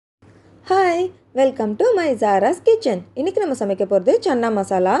Hi, welcome to my Zara's kitchen. இன்னைக்கு நம்ம சமைக்க போறது சன்னா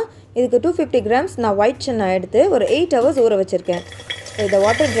மசாலா. இதுக்கு 250 grams நான் white சன்னா எடுத்து ஒரு 8 hours ஊற வச்சிருக்கேன். இத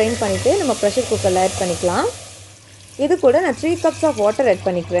வாட்டர் drain பண்ணிட்டு நம்ம pressure cookerல ஆட் பண்ணிக்கலாம். இது கூட நான் 3 cups of water ஆட்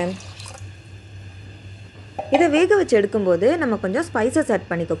பண்ணிக்கிறேன். இத வேக வச்சு எடுக்கும்போது நம்ம கொஞ்சம் ஸ்பைசஸ் ஆட்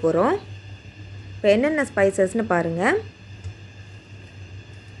பண்ணிக்க போறோம். இப்போ என்னென்ன ஸ்பைசஸ்னு பாருங்க.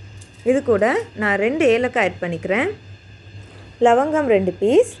 இது கூட நான் 2 ஏலக்காய் ஆட் பண்ணிக்கிறேன். லவங்கம் 2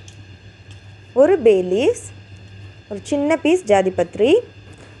 பீஸ், ஒரு பே லீவ்ஸ், ஒரு சின்ன பீஸ் ஜாதிபத்ரி,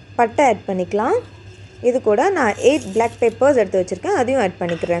 பட்டை ஆட் பண்ணிக்கலாம். இது கூட நான் 8 black peppers எடுத்து வச்சுருக்கேன், அதையும் ஆட்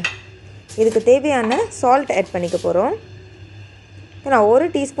பண்ணிக்கிறேன். இதுக்கு தேவையான சால்ட் ஆட் பண்ணிக்க போகிறோம். நான்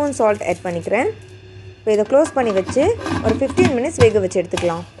 1 டீஸ்பூன் சால்ட் ஆட் பண்ணிக்கிறேன். இப்போ இதை க்ளோஸ் பண்ணி வச்சு ஒரு 15 minutes வேக வச்சு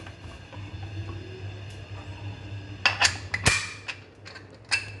எடுத்துக்கலாம்.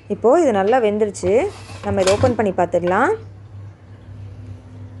 இப்போது இது நல்லா வெந்துருச்சு. நம்ம இதை ஓப்பன் பண்ணி பார்த்துடலாம்.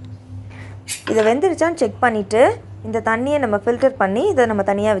 இதை வெந்துருச்சான்னு செக் பண்ணிவிட்டு இந்த தண்ணியை நம்ம ஃபில்டர் பண்ணி இதை நம்ம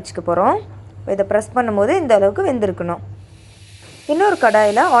தனியாக வச்சுக்க போகிறோம். இப்போ இதை ப்ரெஸ் பண்ணும்போது இந்த அளவுக்கு வெந்திருக்கணும். இன்னொரு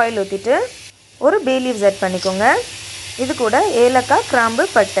கடாயில் ஆயில் ஊற்றிட்டு ஒரு பே லீவ்ஸ் ஆட் பண்ணிக்கோங்க. இது கூட ஏலக்காய், கிராம்பு,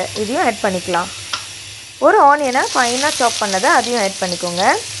 பட்டை இதையும் ஆட் பண்ணிக்கலாம். ஒரு ஆனியனை ஃபைனாக சாப் பண்ணதை அதையும் ஆட் பண்ணிக்கோங்க.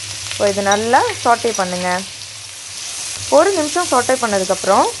 இப்போ இது நல்லா சாட்டே பண்ணுங்கள். 1 நிமிஷம் சாட்டே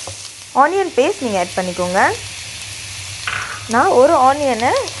பண்ணதுக்கப்புறம் ஆனியன் பேஸ்ட் நீங்கள் ஆட் பண்ணிக்கோங்க. நான் ஒரு ஆனியனை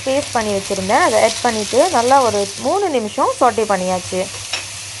பேஸ்ட் பண்ணி வச்சுருந்தேன், அதை ஆட் பண்ணிவிட்டு நல்லா ஒரு 3 நிமிஷம் சாட்டே பண்ணியாச்சு.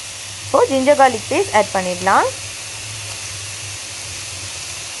 இப்போது ஜிஞ்சர் கார்லிக் பேஸ்ட் ஆட் பண்ணிடலாம்.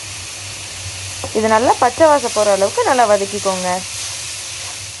 இது நல்லா பச்சை வாசம் போகிற அளவுக்கு நல்லா வதக்கிக்கோங்க.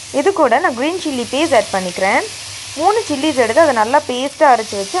 இது கூட நான் க்ரீன் சில்லி பேஸ்ட் ஆட் பண்ணிக்கிறேன். 3 சில்லிஸ் எடுத்து அதை நல்லா பேஸ்ட்டாக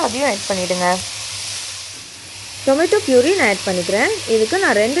அரைச்சி வச்சு அதையும் ஆட் பண்ணிவிடுங்க. டொமேட்டோ ப்யூரி நான் ஆட் பண்ணிக்கிறேன். இதுக்கு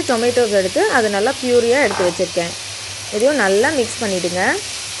நான் 2 டொமேட்டோஸ் எடுத்து அதை நல்லா ப்யூரியாக எடுத்து வச்சுருக்கேன். இதையும் நல்லா மிக்ஸ் பண்ணிவிடுங்க.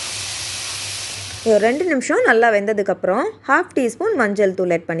 ஒரு 2 நிமிஷம் நல்லா வெந்ததுக்கப்புறம் 1/2 டீஸ்பூன் மஞ்சள்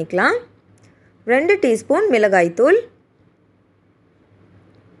தூள் ஆட் பண்ணிக்கலாம். 2 டீஸ்பூன் மிளகாய் தூள்,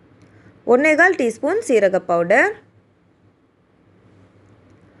 1/4 டீஸ்பூன் சீரக பவுடர்,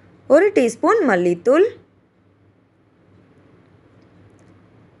 1 டீஸ்பூன் மல்லித்தூள்,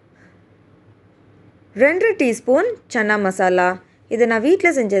 2 டீஸ்பூன் சன்னா மசாலா. இது நான்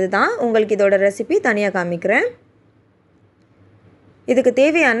வீட்டில் செஞ்சது தான், உங்களுக்கு இதோட ரெசிபி தனியாக காமிக்கிறேன். இதுக்கு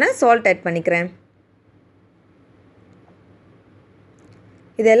தேவையான சால்ட் ஆட் பண்ணிக்கிறேன்.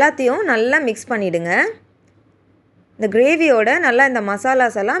 இது எல்லாத்தையும் நல்லா மிக்ஸ் பண்ணிவிடுங்க. இந்த கிரேவியோட நல்லா இந்த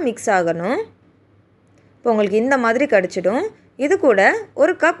மசாலாஸ் எல்லாம் மிக்ஸ் ஆகணும். இப்போ உங்களுக்கு இந்த மாதிரி கிடச்சிடும். இது கூட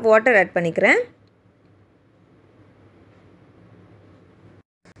 1 கப் வாட்டர் ஆட் பண்ணிக்கிறேன்.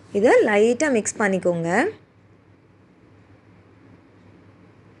 இதை லைட்டாக மிக்ஸ் பண்ணிக்கோங்க.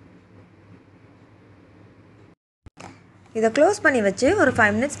 இதை க்ளோஸ் பண்ணி வச்சு ஒரு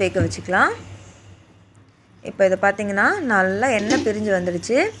 5 minutes வேக வச்சுக்கலாம். இப்போ இதை பார்த்தீங்கன்னா நல்லா எண்ணெய் பிரிஞ்சு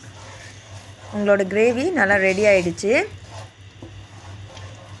வந்துடுச்சு. உங்களோட கிரேவி நல்லா ரெடி ஆகிடுச்சு.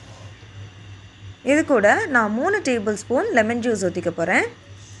 இது கூட நான் 3 டேபிள் ஸ்பூன் லெமன் ஜூஸ் ஊற்றிக்க போகிறேன்.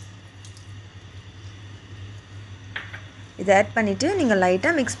 இதை ஆட் பண்ணிவிட்டு நீங்கள்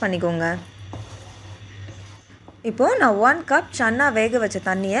லைட்டாக மிக்ஸ் பண்ணிக்கோங்க. இப்போது நான் 1 கப் சன்னா வேக வச்ச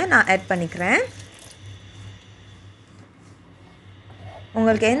தண்ணியை நான் ஆட் பண்ணிக்கிறேன்.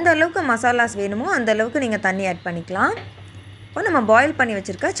 உங்களுக்கு எந்த அளவுக்கு மசாலாஸ் வேணுமோ அந்த அளவுக்கு நீங்கள் தண்ணி ஆட் பண்ணிக்கலாம். இப்போ நம்ம பாயில் பண்ணி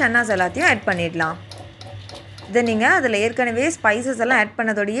வச்சுருக்க சன்னாஸ் எல்லாத்தையும் ஆட் பண்ணிடலாம். இதை நீங்கள் அதில் ஏற்கனவே ஸ்பைசஸ் எல்லாம் ஆட்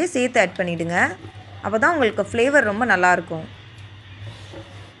பண்ணதோடையே சேர்த்து ஆட் பண்ணிவிடுங்க. அப்போ தான் உங்களுக்கு ஃப்ளேவர் ரொம்ப நல்லாயிருக்கும்.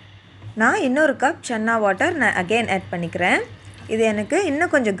 நான் இன்னொரு கப் சன்னா வாட்டர் நான் அகெயின் ஆட் பண்ணிக்கிறேன். இது எனக்கு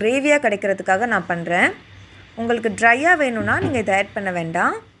இன்னும் கொஞ்சம் கிரேவியாக கிடைக்கிறதுக்காக நான் பண்ணுறேன். உங்களுக்கு ட்ரையாக வேணும்னா நீங்கள் இதை ஆட் பண்ண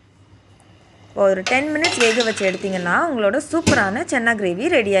வேண்டாம். ஒரு 10 minutes வேக வச்சு எடுத்திங்கன்னா உங்களோட சூப்பரான சன்னா கிரேவி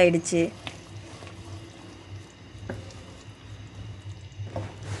ரெடி ஆகிடுச்சு.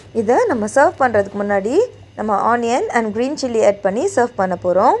 இதை நம்ம சர்வ் பண்ணுறதுக்கு முன்னாடி நம்ம onion and green chilli add பண்ணி சர்வ் பண்ண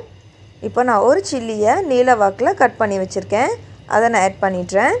போகிறோம். இப்போ நான் ஒரு சில்லியை நீல வாக்கில் கட் பண்ணி வச்சுருக்கேன், அதை நான் ஆட்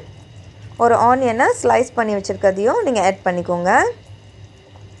பண்ணிடுறேன். ஒரு ஆனியனை ஸ்லைஸ் பண்ணி வச்சுருக்கதையும் நீங்கள் ஆட் பண்ணிக்கோங்க.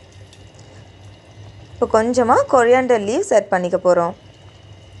 இப்போ கொஞ்சமாக கொரியாண்டர் லீவ்ஸ் ஆட் பண்ணிக்க போகிறோம்.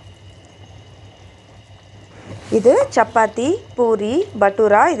 இது சப்பாத்தி, பூரி,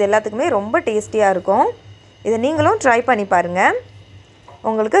 பட்டூரா இது எல்லாத்துக்குமே ரொம்ப டேஸ்டியாக இருக்கும். இதை நீங்களும் ட்ரை பண்ணி பாருங்கள்.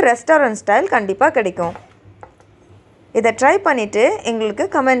 உங்களுக்கு ரெஸ்டாரண்ட் ஸ்டைல் கண்டிப்பாக கிடைக்கும். இதை ட்ரை பண்ணிவிட்டு எங்களுக்கு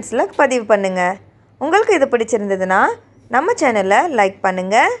கமெண்ட்ஸில் பதிவு பண்ணுங்கள். உங்களுக்கு இது பிடிச்சிருந்ததுன்னா நம்ம சேனலை லைக்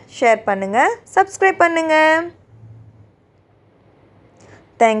பண்ணுங்கள், ஷேர் பண்ணுங்கள், சப்ஸ்கிரைப் பண்ணுங்கள்.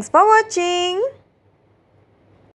 தேங்க்ஸ் ஃபார் வாட்சிங்.